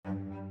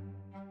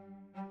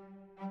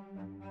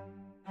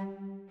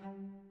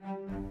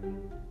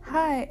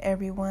Hi,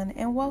 everyone,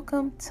 and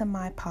welcome to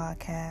my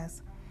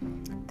podcast.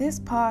 This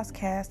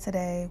podcast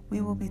today,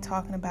 we will be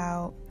talking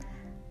about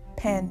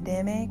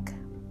pandemic,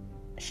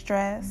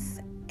 stress,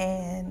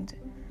 and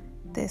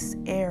this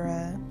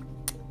era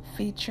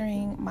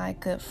featuring my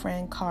good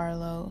friend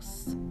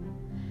Carlos.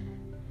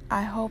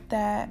 I hope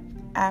that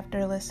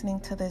after listening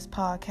to this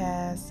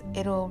podcast,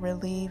 it'll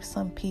relieve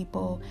some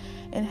people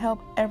and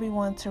help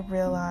everyone to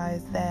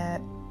realize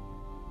that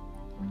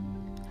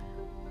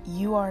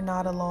you are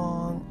not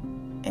alone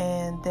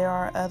and there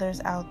are others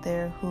out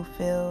there who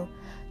feel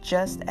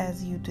just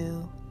as you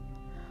do.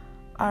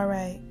 All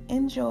right,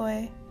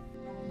 enjoy.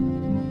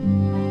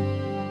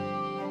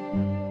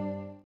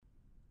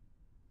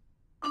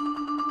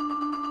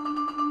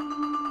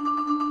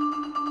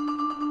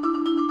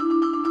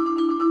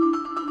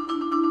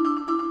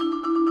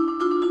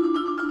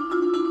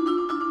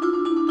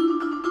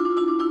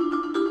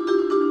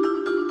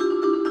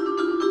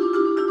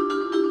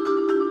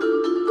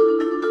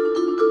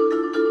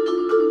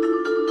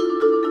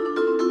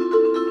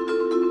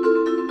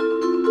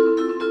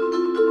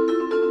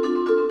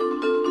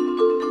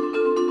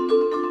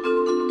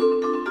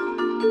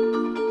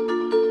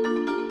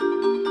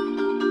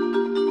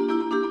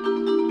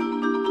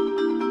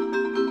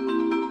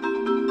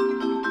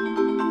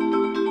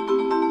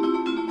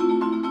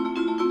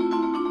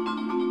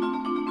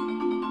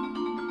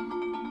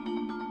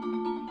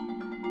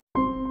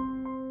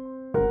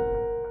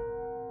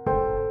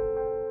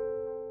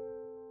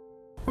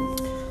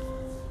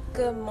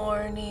 Good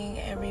morning,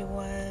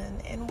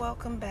 everyone, and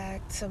welcome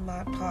back to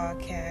my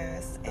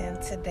podcast. And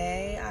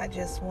today I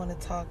just want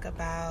to talk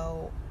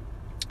about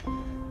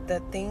the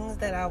things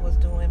that I was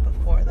doing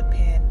before the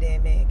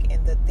pandemic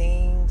and the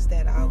things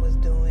that I was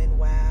doing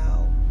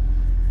while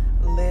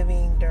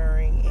living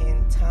during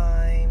end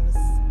times.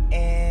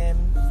 And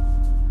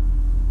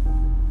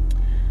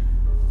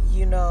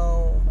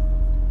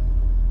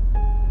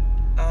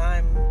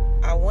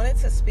I wanted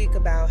to speak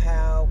about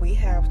how we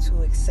have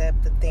to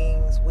accept the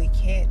things we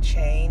can't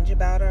change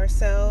about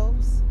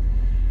ourselves.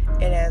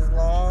 And as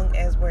long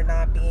as we're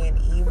not being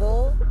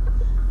evil,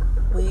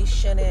 we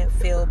shouldn't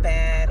feel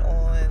bad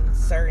on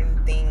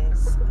certain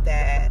things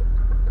that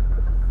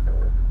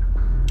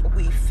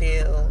we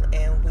feel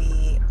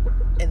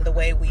and the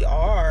way we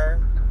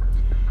are.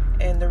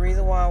 And the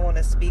reason why I want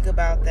to speak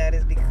about that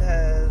is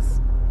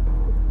because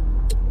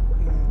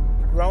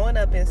growing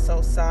up in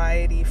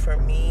society for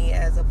me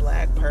as a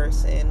black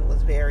person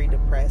was very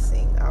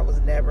depressing. I was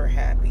never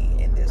happy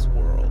in this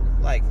world,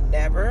 like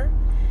never.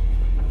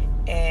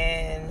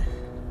 And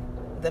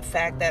the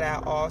fact that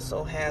I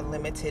also had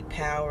limited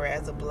power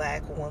as a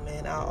black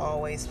woman, I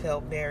always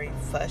felt very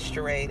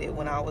frustrated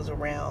when I was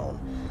around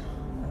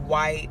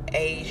white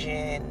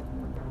and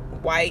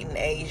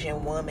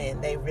Asian women.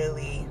 They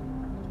really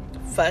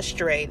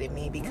frustrated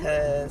me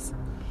because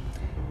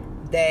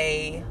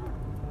they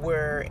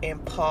were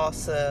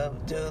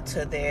impulsive due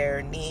to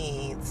their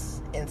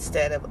needs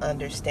instead of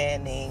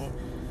understanding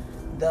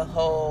the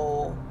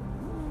whole,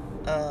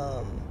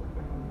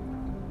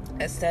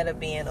 instead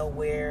of being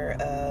aware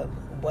of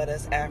what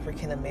us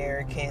African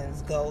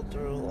Americans go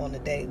through on a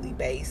daily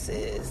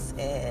basis.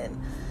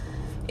 And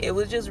it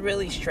was just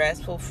really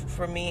stressful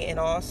for me. And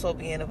also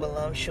being a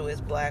voluptuous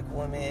black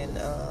woman,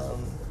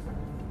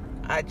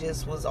 I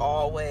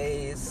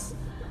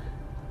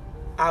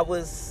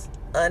was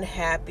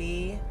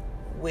unhappy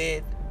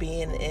with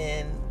being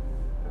in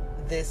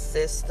this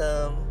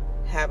system,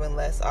 having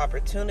less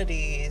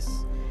opportunities,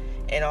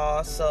 and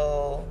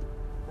also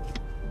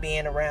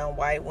being around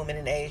white women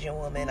and Asian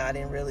women I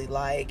didn't really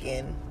like.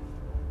 And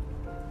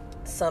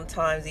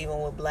sometimes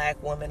even with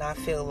black women, I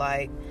feel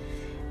like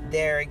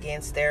they're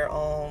against their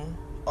own,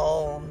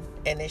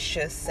 and it's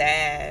just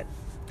sad.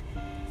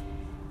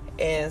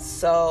 And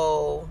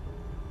so,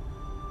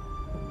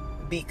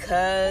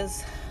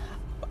 because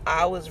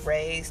I was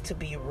raised to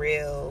be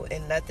real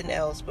and nothing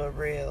else but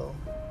real,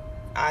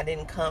 I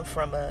didn't come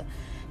from a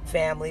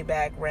family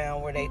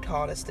background where they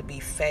taught us to be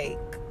fake.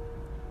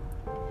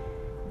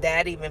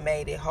 That even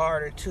made it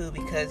harder too,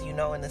 because in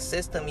the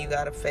system you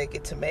gotta fake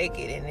it to make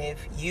it, and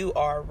if you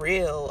are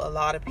real, a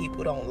lot of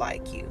people don't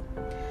like you.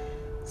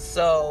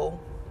 So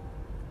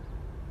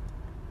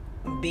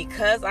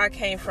because I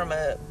came from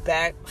a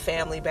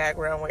family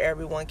background where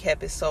everyone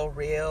kept it so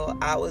real,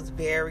 I was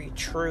very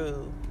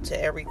true to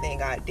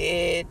everything I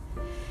did.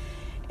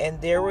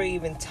 And there were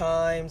even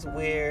times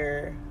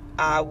where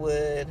I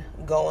would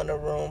go in a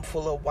room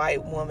full of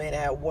white women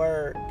at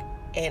work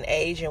and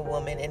Asian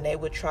women, and they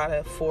would try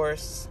to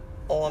force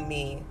on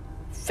me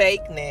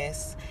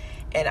fakeness,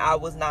 and I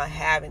was not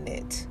having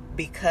it.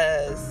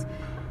 Because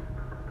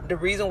the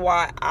reason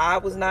why I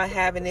was not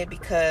having it,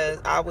 because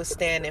I was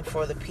standing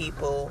for the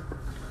people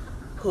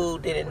who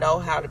didn't know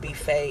how to be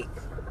fake.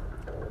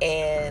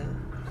 And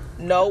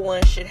no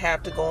one should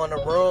have to go in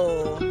a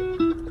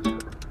room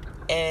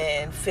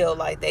and feel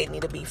like they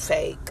need to be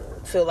fake,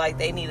 feel like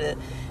they need to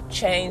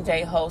change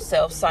their whole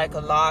self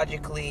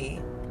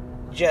psychologically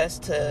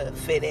just to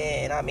fit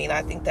in. I mean,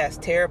 I think that's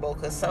terrible,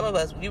 because some of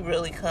us, we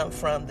really come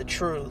from the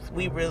truth.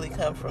 We really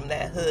come from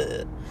that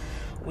hood.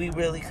 We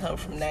really come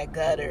from that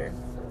gutter.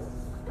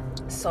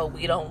 So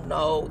we don't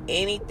know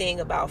anything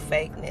about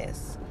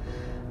fakeness.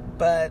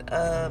 But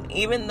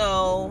even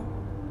though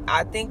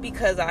I think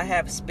because I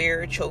have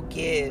spiritual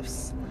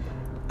gifts,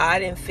 I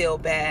didn't feel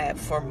bad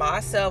for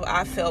myself.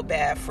 I felt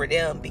bad for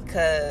them,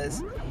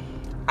 because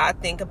I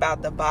think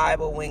about the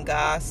Bible when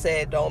God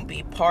said don't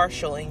be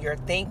partial in your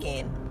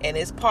thinking. And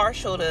it's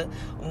partial to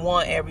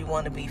want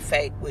everyone to be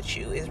fake with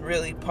you. It's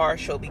really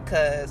partial,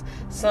 because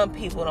some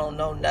people don't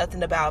know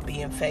nothing about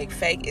being fake.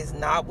 Fake is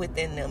not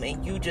within them,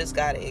 and you just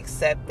got to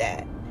accept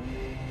that.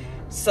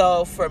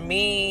 So for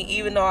me,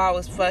 even though I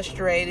was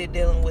frustrated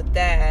dealing with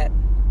that,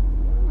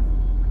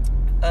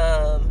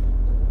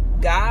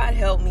 God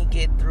helped me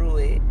get through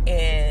it.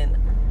 And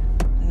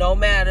no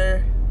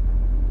matter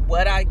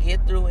what I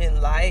get through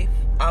in life,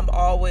 I'm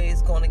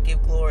always going to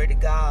give glory to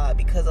God,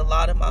 because a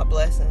lot of my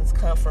blessings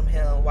come from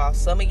Him. While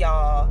some of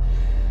y'all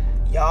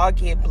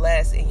get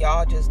blessed and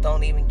y'all just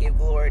don't even give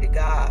glory to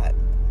God,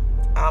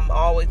 I'm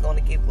always going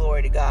to give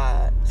glory to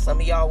God.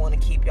 Some of y'all want to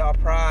keep y'all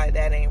pride.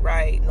 That ain't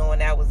right, knowing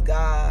that was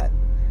God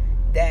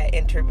that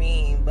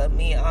intervened. But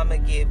me, I'm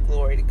going to give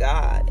glory to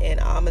God. And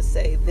I'm going to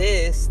say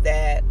this,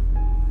 that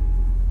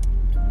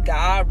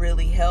God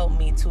really helped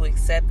me to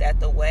accept that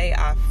the way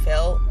I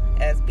felt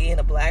as being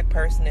a black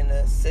person in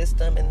the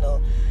system, and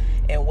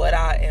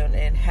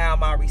how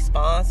my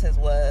responses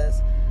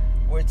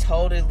were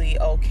totally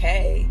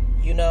okay.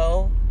 You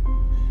know,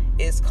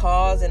 it's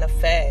cause and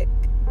effect.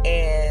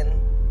 And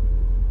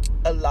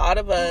a lot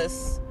of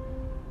us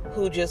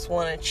who just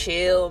want to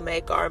chill,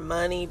 make our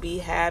money, be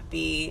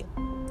happy,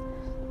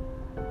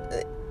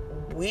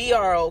 we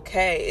are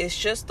okay. It's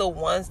just the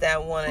ones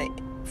that want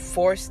to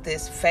force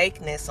this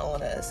fakeness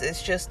on us.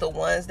 It's just the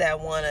ones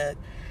that want to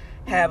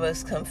have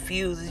us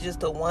confused. It's just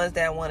the ones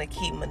that want to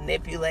keep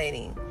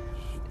manipulating.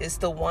 It's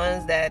the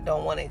ones that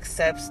don't want to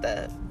accept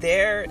stuff.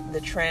 They're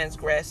the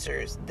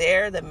transgressors.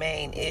 They're the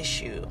main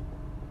issue.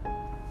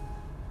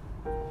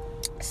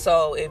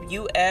 So if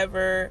you're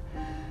ever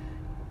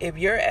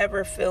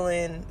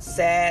feeling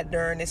sad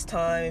during this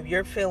time, if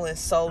you're feeling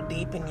so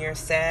deep in your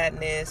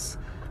sadness,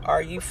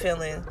 are you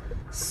feeling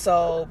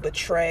so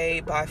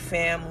betrayed by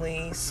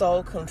family,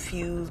 so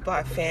confused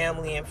by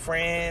family and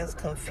friends,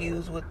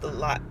 confused with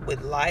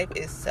life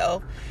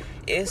itself,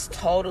 it's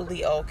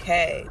totally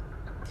okay,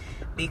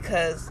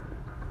 because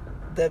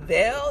the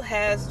veil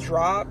has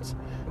dropped,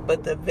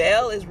 but the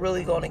veil is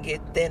really going to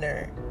get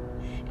thinner.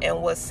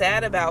 And what's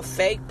sad about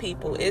fake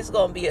people, it's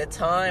going to be a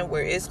time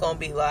where it's going to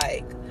be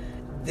like,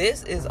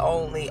 this is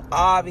only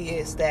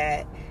obvious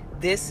that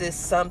this is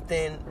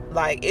something,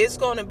 like, it's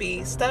going to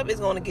be, stuff is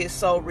going to get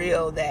so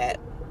real that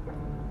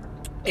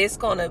it's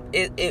going to,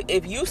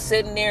 if you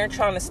sitting there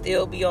trying to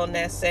still be on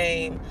that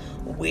same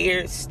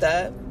weird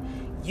stuff,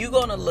 you're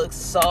going to look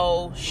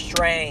so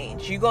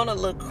strange. You're going to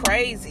look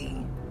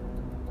crazy.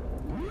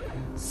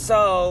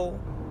 So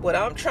what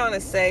I'm trying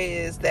to say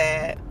is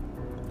that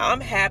I'm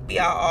happy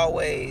I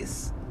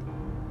always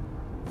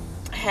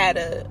had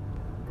a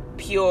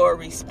pure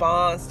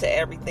response to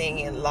everything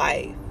in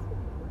life,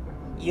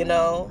 you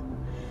know?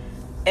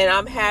 And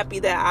I'm happy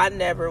that I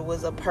never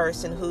was a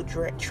person who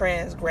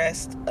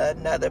transgressed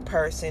another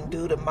person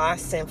due to my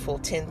sinful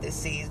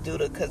tendencies,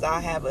 because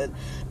I have a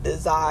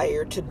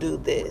desire to do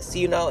this,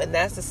 you know? And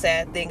that's the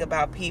sad thing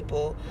about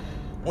people.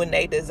 When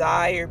they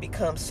desire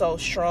becomes so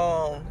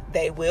strong,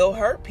 they will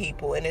hurt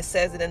people. And it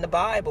says it in the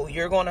Bible.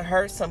 You're going to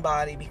hurt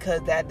somebody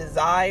because that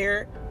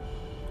desire,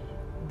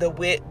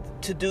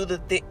 to do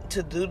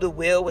the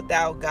will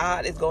without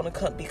God is going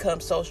to become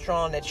so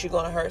strong that you're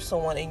going to hurt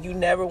someone. And you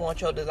never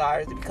want your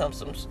desires to become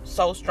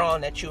so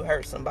strong that you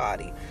hurt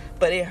somebody.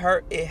 But it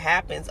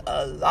happens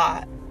a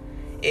lot.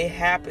 It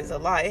happens a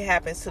lot. It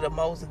happens to the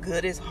most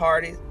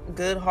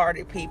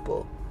good-hearted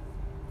people.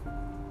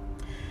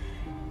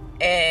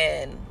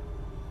 And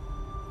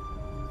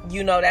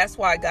you know, that's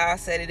why God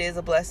said it is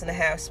a blessing to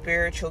have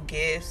spiritual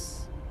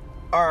gifts,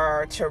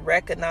 or to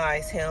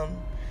recognize Him,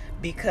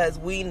 because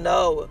we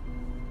know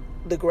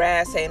the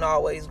grass ain't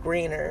always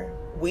greener.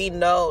 We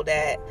know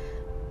that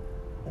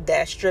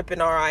stripping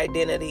our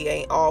identity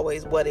ain't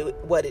always what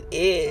it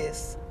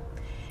is.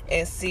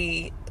 And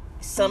see,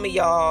 some of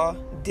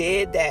y'all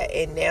did that,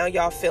 and now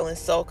y'all feeling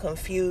so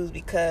confused,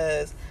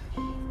 because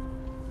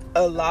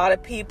a lot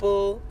of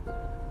people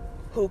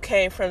who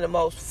came from the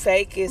most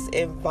fakest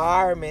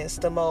environments,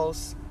 the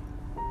most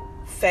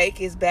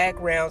fakest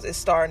backgrounds, is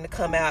starting to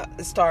come out,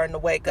 is starting to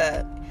wake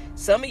up.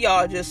 Some of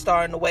y'all just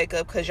starting to wake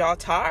up because y'all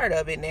tired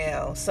of it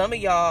now. Some of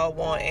y'all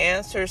want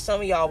answers.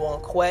 Some of y'all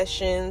want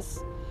questions.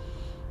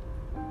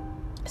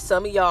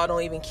 Some of y'all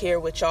don't even care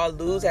what y'all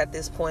lose at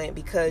this point,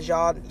 because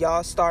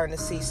y'all starting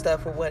to see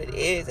stuff for what it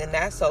is. And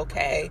that's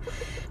okay,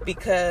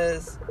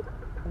 because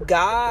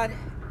God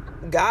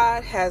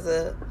has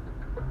a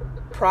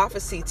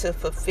prophecy to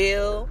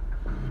fulfill,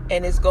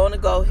 and it's going to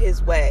go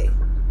His way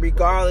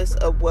regardless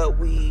of what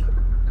we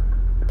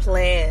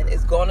plan.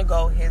 It's going to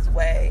go His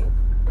way.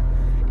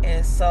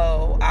 And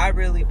so I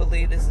really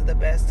believe this is the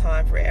best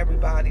time for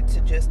everybody to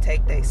just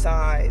take their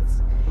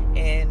sides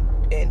and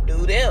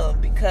do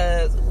them,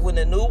 because when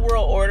the new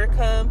world order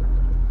come,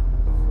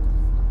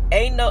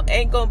 ain't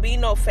gonna be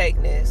no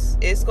fakeness.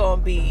 It's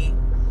gonna be,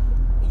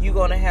 you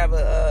gonna have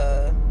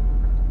a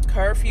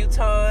curfew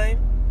time,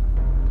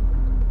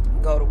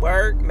 go to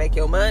work, make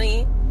your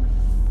money,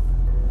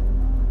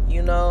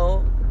 you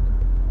know,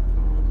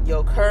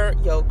 your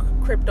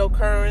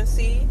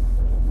cryptocurrency,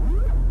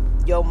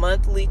 your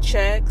monthly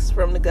checks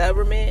from the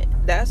government.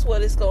 That's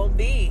what it's gonna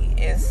be.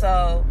 And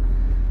so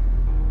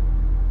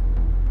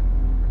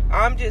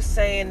I'm just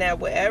saying that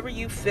whatever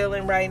you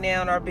feeling right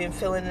now or been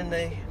feeling in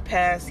the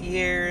past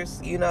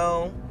years, you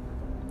know,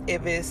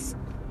 if it's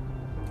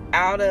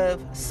out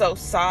of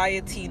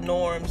society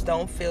norms,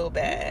 don't feel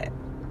bad.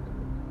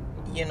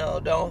 You know,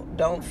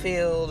 don't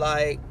feel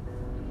like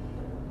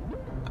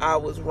I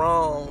was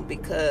wrong,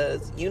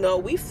 because, you know,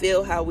 we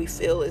feel how we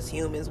feel as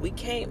humans. We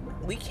can't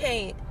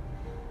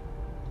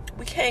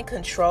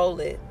control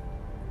it.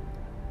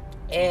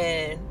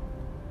 And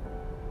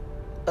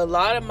a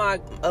lot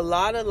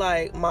of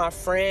like my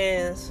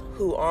friends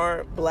who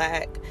aren't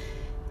black,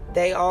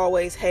 they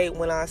always hate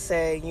when I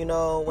say, you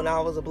know, when I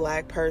was a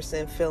black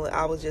person feeling,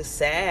 I was just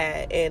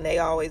sad. And they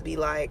always be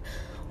like,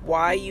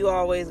 why you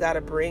always got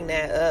to bring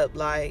that up?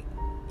 Like,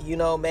 you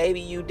know,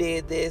 maybe you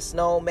did this.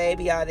 No,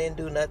 maybe I didn't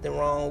do nothing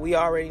wrong. We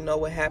already know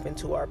what happened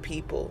to our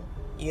people.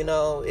 You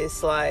know,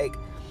 it's like,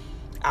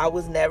 I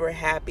was never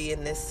happy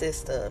in this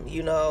system.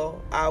 You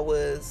know, I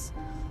was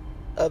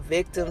a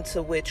victim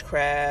to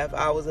witchcraft.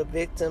 I was a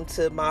victim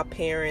to my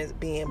parents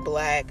being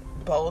black,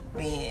 both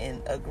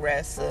being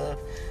aggressive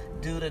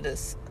due to the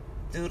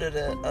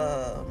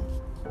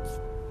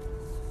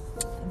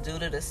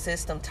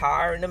system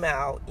tiring them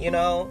out, you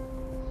know?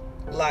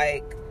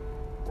 Like,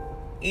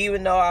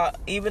 even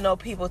though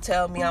people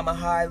tell me I'm a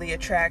highly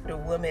attractive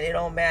woman, it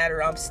don't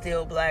matter. I'm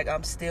still black.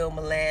 I'm still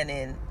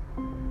melanin.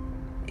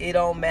 It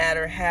don't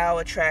matter how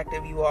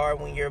attractive you are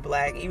when you're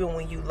black, even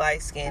when you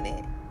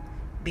light-skinned.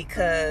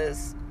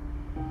 Because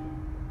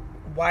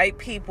white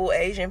people,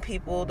 Asian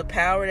people, the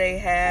power they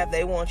have,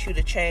 they want you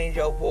to change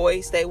your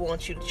voice. They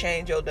want you to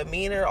change your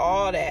demeanor,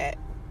 all that.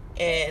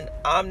 And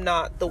I'm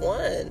not the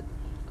one.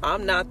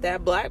 I'm not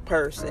that black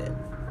person.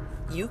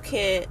 You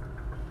can't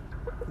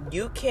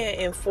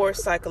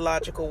enforce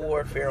psychological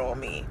warfare on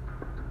me.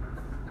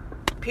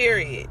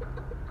 Period.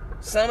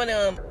 Some of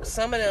them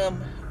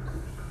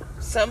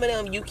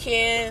you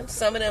can,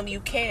 some of them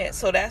you can't.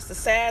 So that's the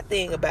sad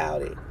thing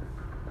about it.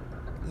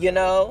 You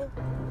know?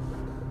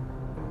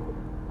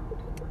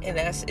 And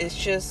it's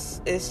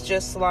just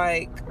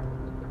like,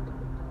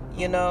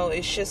 you know,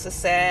 it's just a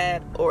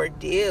sad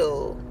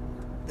ordeal,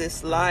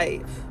 this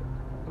life.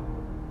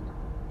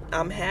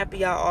 I'm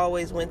happy I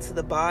always went to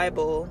the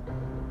Bible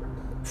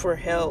for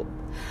help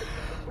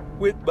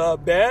with my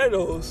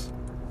battles,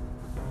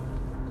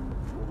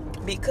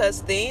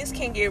 because things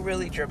can get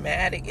really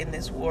dramatic in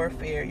this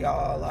warfare,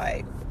 y'all.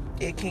 Like,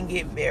 it can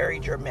get very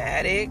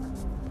dramatic,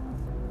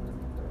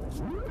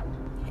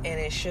 and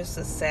it's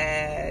just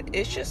sad,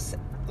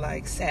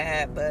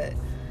 but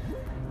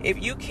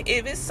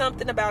if it's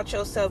something about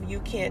yourself you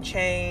can't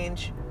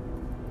change,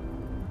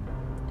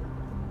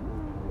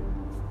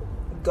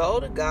 go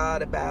to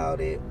God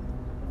about it.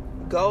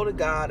 Go to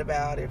God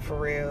about it, for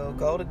real.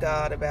 Go to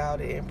God about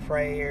it in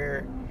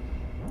prayer.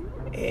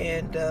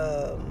 And,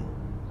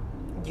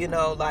 you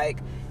know, like,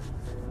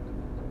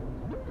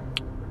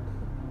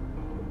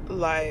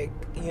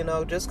 you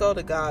know, just go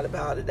to God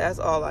about it. That's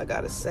all I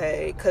gotta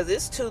say. Because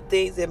it's two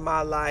things in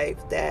my life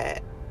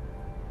that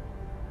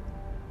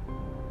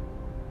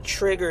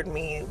triggered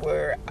me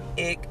where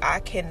I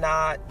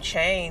cannot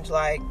change.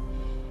 Like,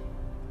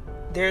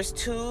 there's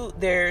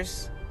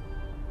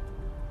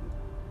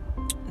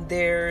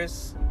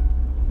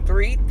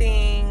 3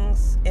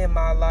 things in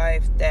my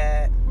life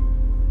that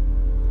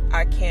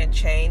I can't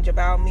change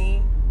about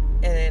me,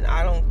 and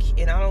I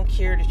don't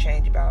care to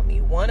change about me.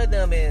 One of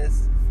them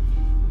is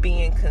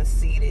being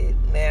conceited.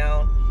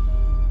 Now,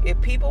 if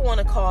people want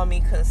to call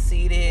me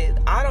conceited,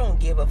 I don't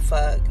give a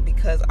fuck,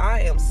 because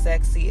I am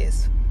sexy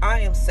as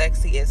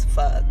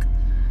fuck.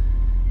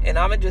 And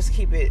I'm gonna just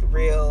keep it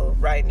real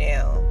right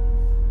now.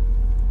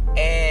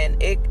 And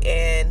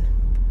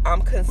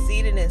I'm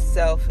conceited and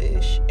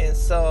selfish, and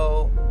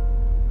so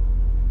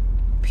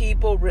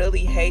people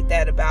really hate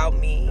that about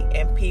me,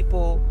 and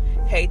people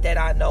hate that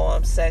I know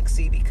I'm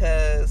sexy,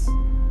 because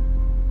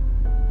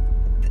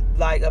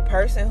like, a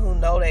person who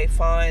know they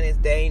fine is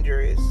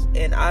dangerous,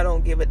 and I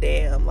don't give a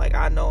damn. Like,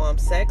 I know I'm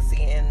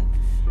sexy, and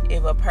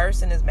if a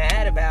person is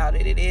mad about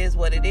it, it is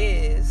what it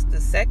is.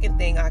 The second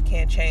thing I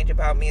can't change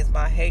about me is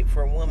my hate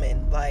for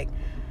women. Like,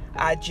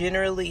 I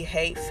generally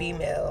hate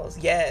females.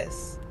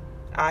 Yes,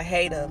 I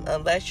hate them,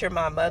 unless you're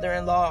my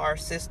mother-in-law or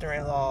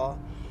sister-in-law.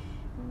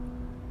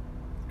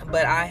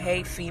 But I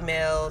hate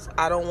females.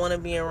 I don't want to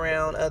be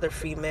around other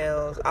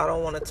females. I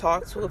don't want to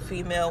talk to a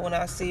female when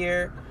I see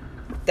her.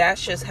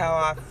 That's just how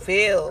I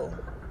feel.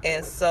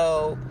 And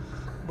so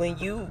when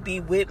you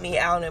be with me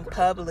out in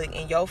public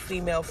and your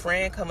female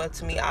friend come up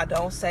to me, I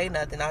don't say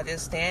nothing. I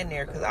just stand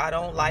there because I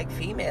don't like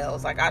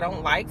females. Like, I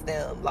don't like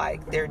them.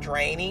 Like, they're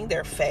draining,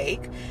 they're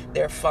fake,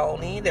 they're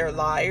phony, they're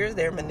liars,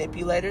 they're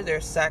manipulators, they're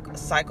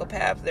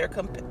psychopaths, they're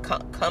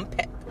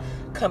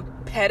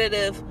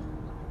competitive.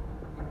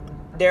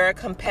 They're a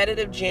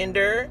competitive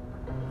gender,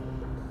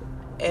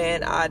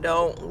 and I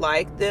don't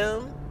like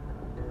them.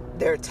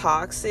 They're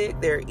toxic,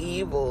 they're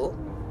evil,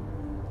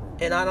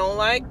 and I don't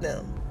like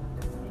them.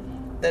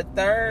 The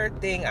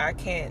third thing I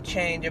can't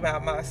change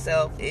about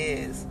myself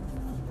is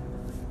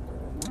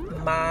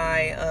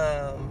my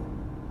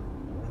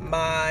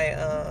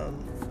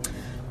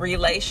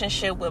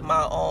relationship with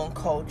my own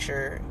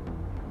culture.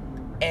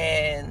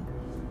 And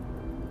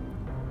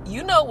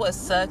you know what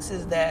sucks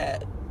is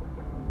that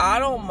I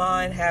don't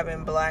mind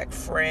having black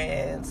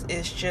friends.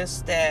 It's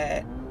just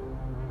that,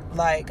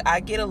 like, I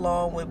get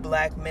along with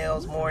black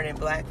males more than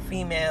black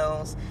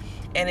females.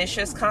 And it's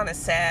just kind of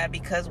sad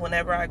because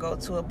whenever I go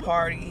to a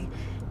party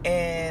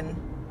and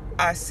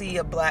I see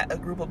a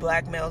group of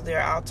black males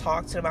there, I'll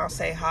talk to them, I'll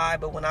say hi.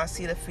 But when I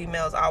see the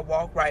females, I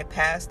walk right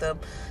past them.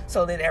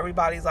 So then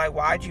everybody's like,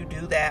 why'd you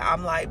do that?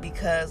 I'm like,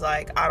 because,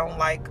 like, I don't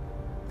like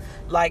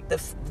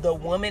the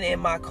woman in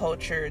my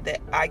culture,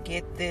 that I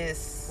get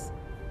this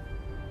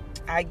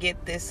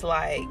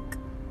like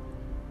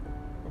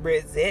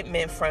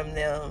resentment from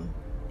them.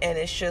 And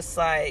it's just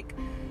like,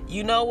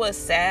 you know what's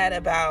sad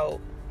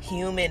about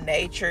human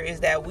nature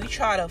is that we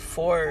try to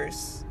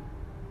force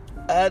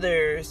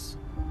others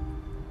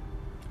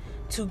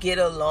to get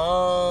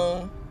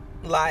along,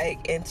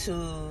 like, and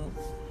to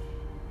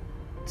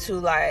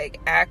like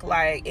act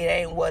like it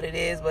ain't what it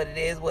is, but it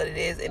is what it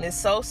is. And it's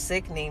so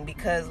sickening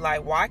because,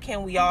 like, why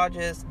can't we all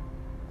just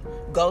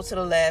go to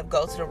the left,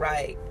 go to the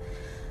right?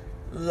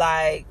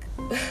 Like,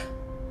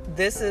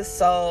 this is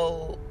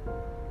so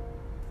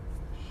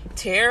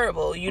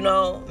terrible, you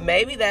know.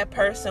 Maybe that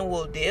person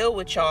will deal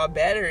with y'all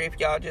better if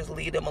y'all just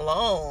leave them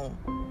alone.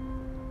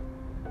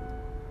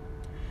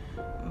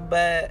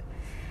 But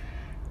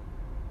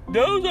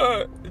those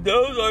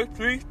are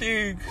three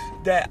things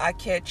that I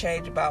can't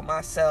change about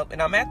myself. And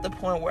I'm at the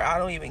point where I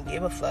don't even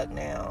give a fuck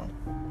now.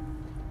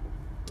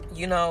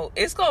 You know,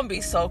 it's gonna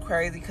be so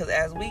crazy because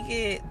as we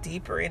get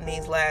deeper in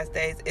these last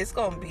days, it's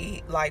gonna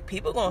be like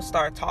people gonna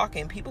start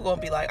talking. People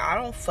gonna be like, I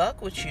don't fuck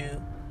with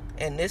you,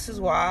 and this is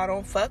why I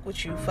don't fuck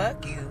with you.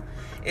 Fuck you.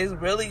 It's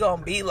really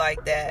gonna be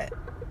like that.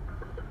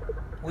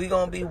 We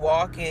gonna be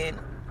walking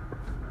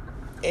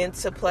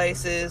into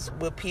places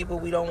with people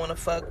we don't want to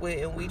fuck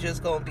with, and we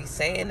just gonna be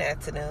saying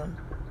that to them.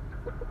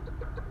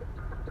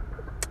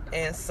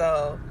 And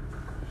so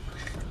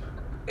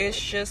it's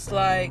just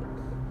like,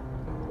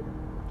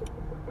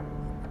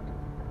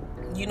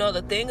 you know,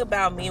 the thing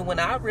about me, when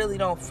I really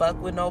don't fuck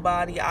with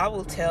nobody, I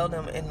will tell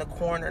them in the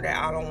corner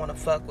that I don't want to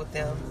fuck with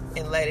them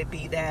and let it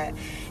be that.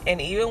 And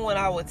even when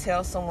I would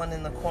tell someone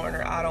in the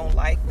corner I don't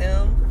like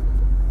them,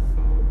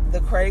 the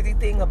crazy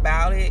thing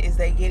about it is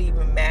they get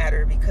even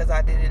madder because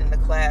I did it in a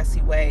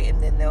classy way,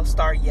 and then they'll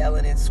start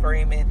yelling and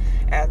screaming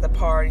at the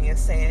party and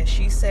saying,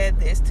 she said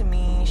this to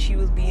me, she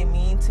was being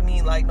mean to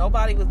me. Like,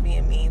 nobody was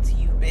being mean to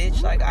you,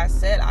 bitch. Like I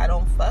said, I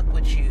don't fuck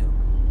with you,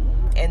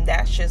 and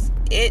that's just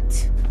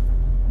it.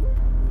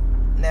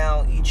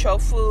 Now, eat your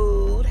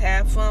food,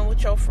 have fun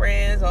with your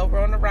friends over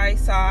on the right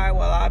side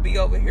while I be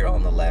over here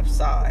on the left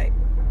side.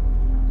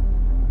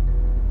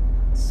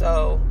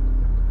 So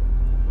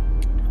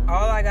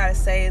all I gotta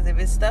say is, if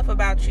it's stuff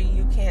about you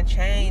you can't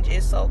change,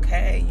 it's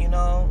okay, you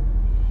know?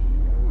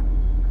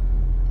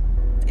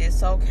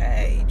 It's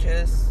okay.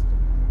 Just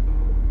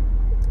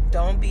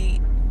don't be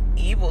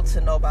evil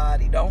to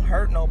nobody. Don't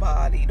hurt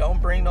nobody.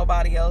 Don't bring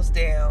nobody else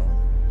down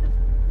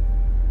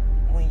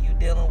when you're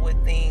dealing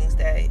with things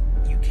that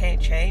you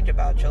can't change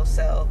about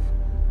yourself.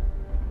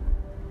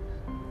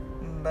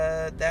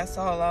 But that's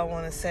all I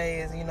want to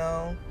say is, you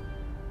know,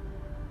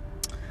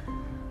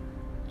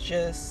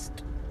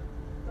 just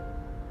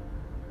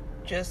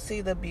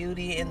see the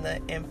beauty in the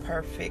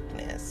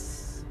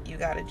imperfectness. You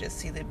gotta just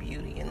see the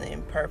beauty in the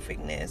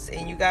imperfectness,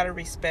 and you gotta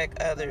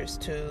respect others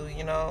too,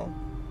 you know.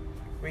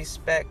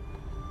 Respect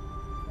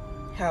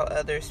how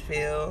others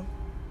feel.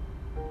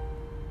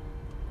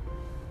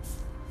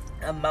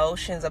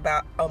 Emotions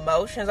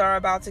are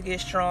about to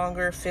get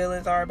stronger.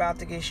 Feelings are about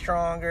to get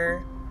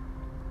stronger.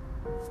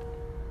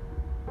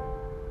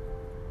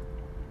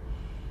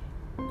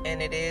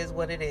 And it is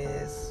what it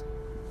is.